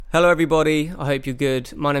Hello everybody, I hope you're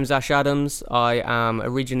good. My name's Ash Adams. I am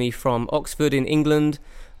originally from Oxford in England,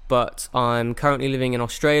 but I'm currently living in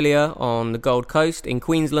Australia on the Gold Coast in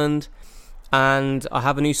Queensland, and I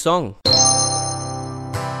have a new song.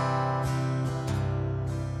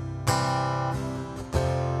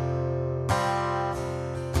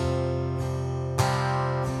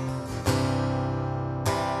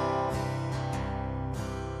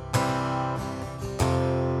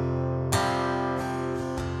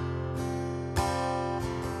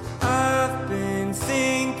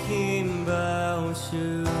 Thinking about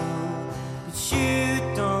you, but you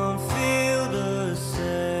don't feel the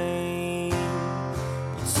same.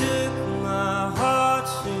 You took my heart,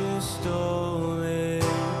 you stole it,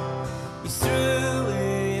 you threw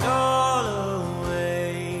it all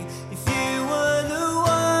away. If you were the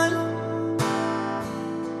one,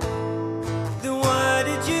 then why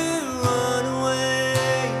did you run away?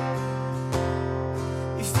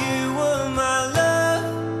 If you were my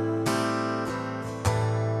love,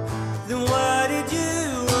 then why did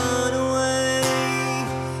you run away?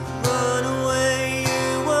 Run away,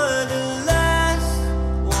 you were the last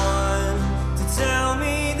one to tell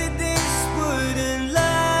me that this wouldn't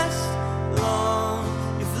last long.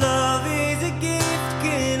 If love is a gift,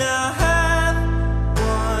 can I have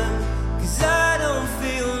one? 'Cause I don't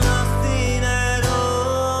feel nothing at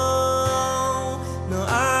all. No,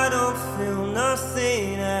 I don't feel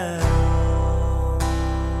nothing at all.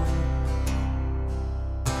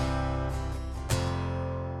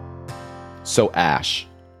 So Ash,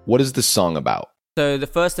 what is this song about? So the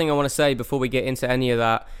first thing I want to say before we get into any of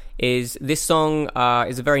that is this song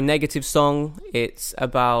is a very negative song. It's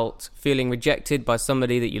about feeling rejected by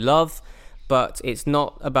somebody that you love, but it's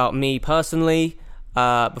not about me personally.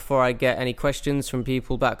 Before I get any questions from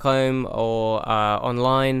people back home or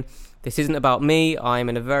online, this isn't about me. I'm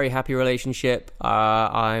in a very happy relationship.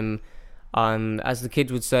 I'm, as the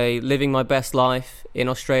kids would say, living my best life in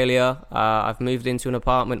Australia. I've moved into an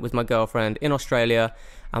apartment with my girlfriend in Australia,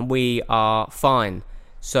 and we are fine.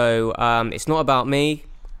 So it's not about me,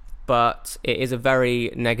 but it is a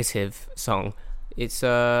very negative song. It's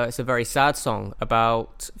a very sad song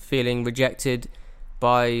about feeling rejected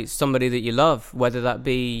by somebody that you love, whether that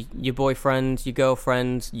be your boyfriend, your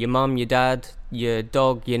girlfriend, your mum, your dad, your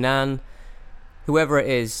dog, your nan, whoever it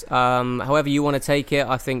is. However you want to take it,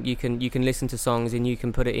 I think you can listen to songs and you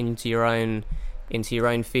can put it into your own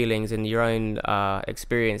feelings and your own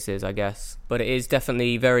experiences, I guess. But it is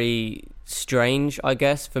definitely very strange, I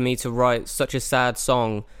guess, for me to write such a sad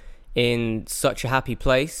song in such a happy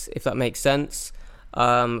place, if that makes sense.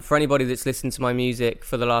 For anybody that's listened to my music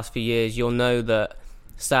for the last few years, you'll know that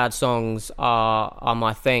sad songs are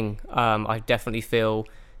my thing. I definitely feel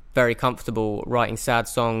very comfortable writing sad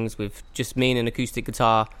songs with just me and an acoustic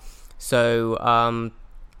guitar. So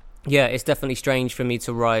yeah, it's definitely strange for me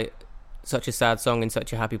to write such a sad song in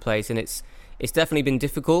such a happy place, and it's definitely been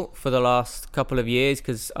difficult for the last couple of years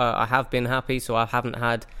because I have been happy, so I haven't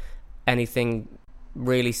had anything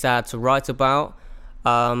really sad to write about.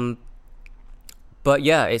 But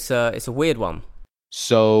yeah, it's a weird one.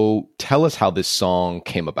 So tell us how this song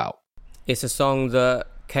came about. It's a song that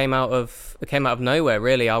came out of nowhere,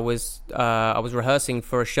 really. I was rehearsing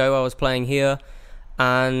for a show I was playing here,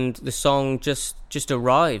 and the song just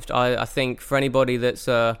arrived. I think for anybody that's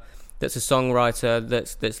a songwriter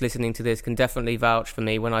that's listening to this can definitely vouch for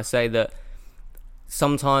me when I say that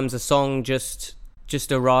sometimes a song just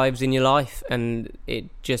arrives in your life and it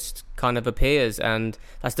just kind of appears, and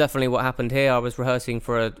that's definitely what happened here. I was rehearsing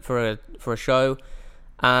for a show,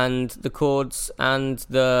 and the chords and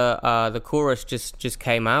the chorus just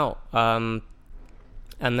came out, and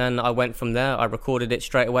then I went from there. I recorded it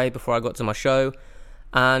straight away before I got to my show,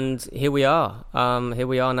 and here we are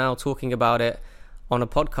now talking about it on a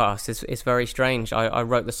podcast. It's very strange. I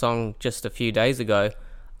wrote the song just a few days ago,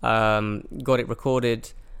 got it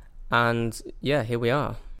recorded, and yeah, here we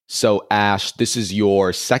are. So Ash, this is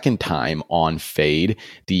your second time on Fade.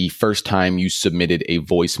 The first time you submitted a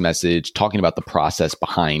voice message talking about the process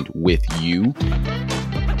behind With You.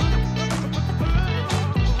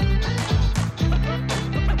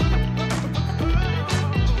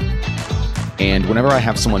 And whenever I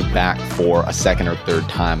have someone back for a second or third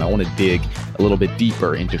time, I want to dig a little bit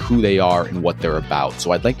deeper into who they are and what they're about.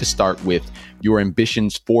 So I'd like to start with your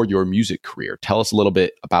ambitions for your music career. Tell us a little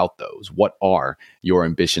bit about those. What are your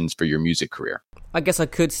ambitions for your music career? I guess I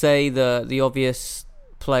could say the obvious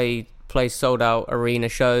play sold out arena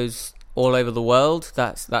shows all over the world.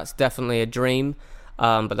 That's definitely a dream,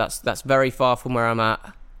 but that's very far from where I'm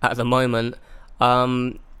at the moment.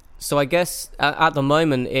 So I guess at the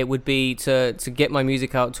moment it would be to get my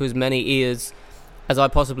music out to as many ears as I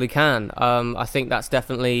possibly can. I think that's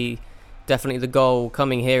definitely the goal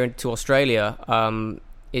coming here to Australia,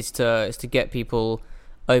 is to get people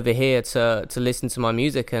over here to listen to my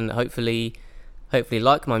music and hopefully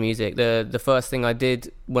like my music. The first thing I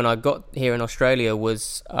did when I got here in Australia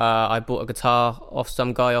was I bought a guitar off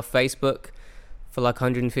some guy off Facebook for like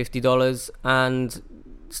 $150 and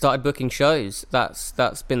started booking shows.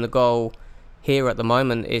 That's been the goal here at the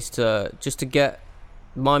moment, is to get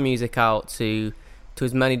my music out to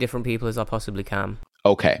as many different people as I possibly can.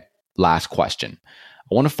 Okay, last question.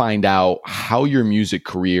 I want to find out how your music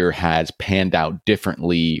career has panned out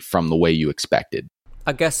differently from the way you expected.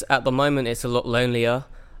 I guess at the moment it's a lot lonelier.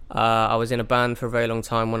 I was in a band for a very long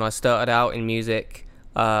time when I started out in music,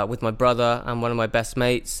 with my brother and one of my best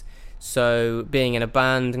mates. So being in a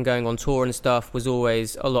band and going on tour and stuff was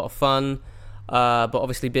always a lot of fun. But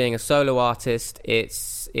obviously being a solo artist,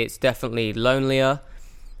 it's definitely lonelier.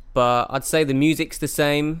 But I'd say the music's the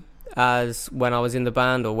same as when I was in the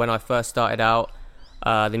band or when I first started out.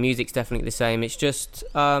 The music's definitely the same. It's just,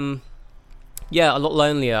 a lot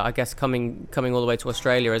lonelier, I guess, coming all the way to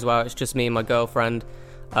Australia as well. It's just me and my girlfriend.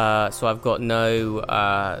 So I've got no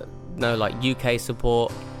like UK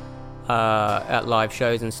support at live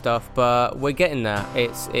shows and stuff. But we're getting there.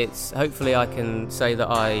 It's hopefully I can say that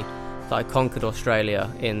I conquered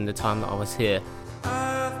Australia in the time that I was here.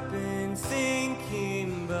 I've been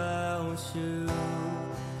thinking about you,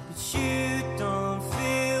 but you don't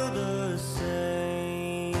feel the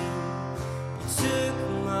same. You took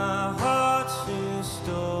my heart, you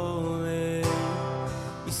stole it,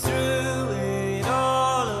 you threw it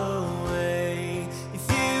all away. If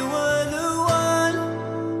you were the one,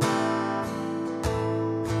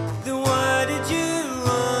 then why did you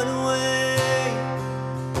run away?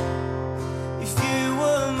 If you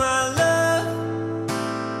were my love,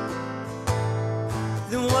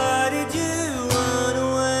 then why did you run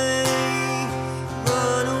away?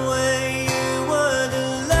 Run away, you were the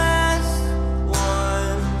last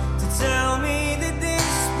one to tell me that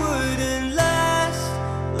this wouldn't last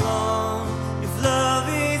long. If love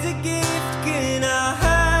is a gift, can I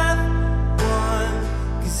have one?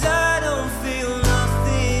 'Cause I don't feel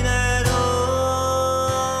nothing at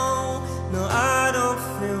all. No, I don't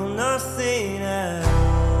feel nothing at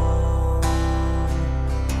all.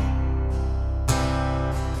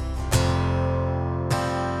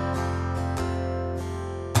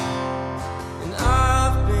 And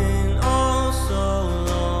I've been all so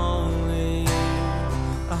lonely.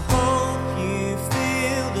 I hope you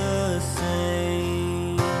feel the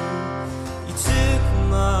same. You took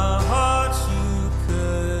my heart, you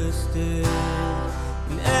cursed it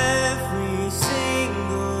in every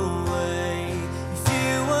single way. If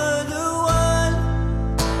you were the one,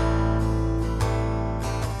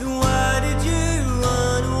 then why did you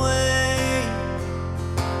run away?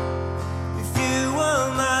 If you were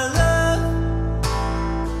my love,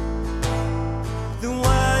 then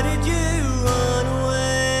why did you run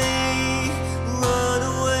away? Run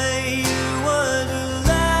away, you were the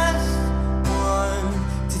last one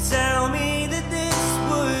to tell me that this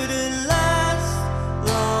wouldn't last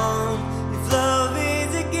long. If love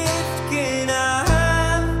is a gift, can I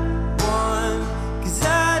have one? 'Cause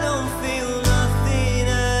I don't feel nothing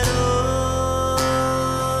at all.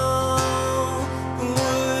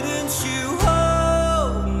 Wouldn't you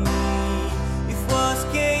hold me? If worst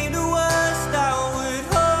came to worst, I would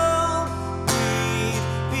hope we'd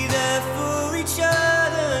be there for each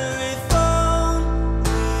other. If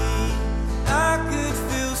only I could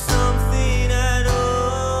feel something at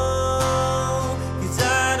all. 'Cause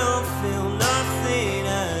I don't feel nothing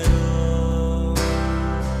at all.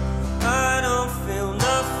 I don't feel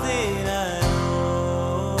nothing at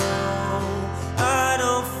all. I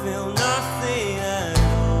don't feel nothing at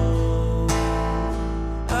all.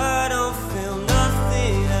 I don't feel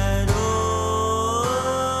nothing at all.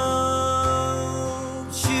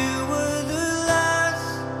 But you were the last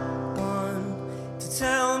one to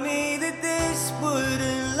tell me that this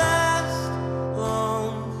wouldn't last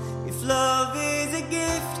long. If love is a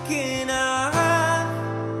gift, can I have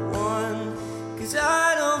one? 'Cause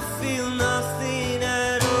I don't feel nothing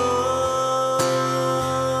at all.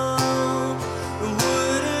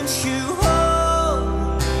 Wouldn't you hold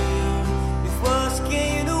me? If worst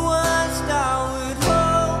came to worst, I would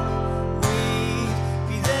hope we'd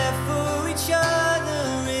be there for each other.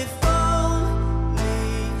 If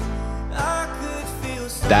only I could feel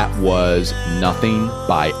something. That was Nothing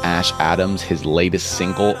by Ash Adams, his latest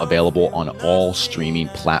single, available on all streaming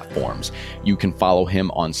platforms. You can follow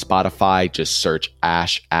him on Spotify. Just search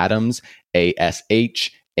Ash Adams,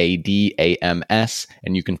 ASH ADAMS.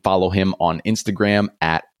 And you can follow him on Instagram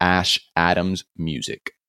at Ash Adams Music.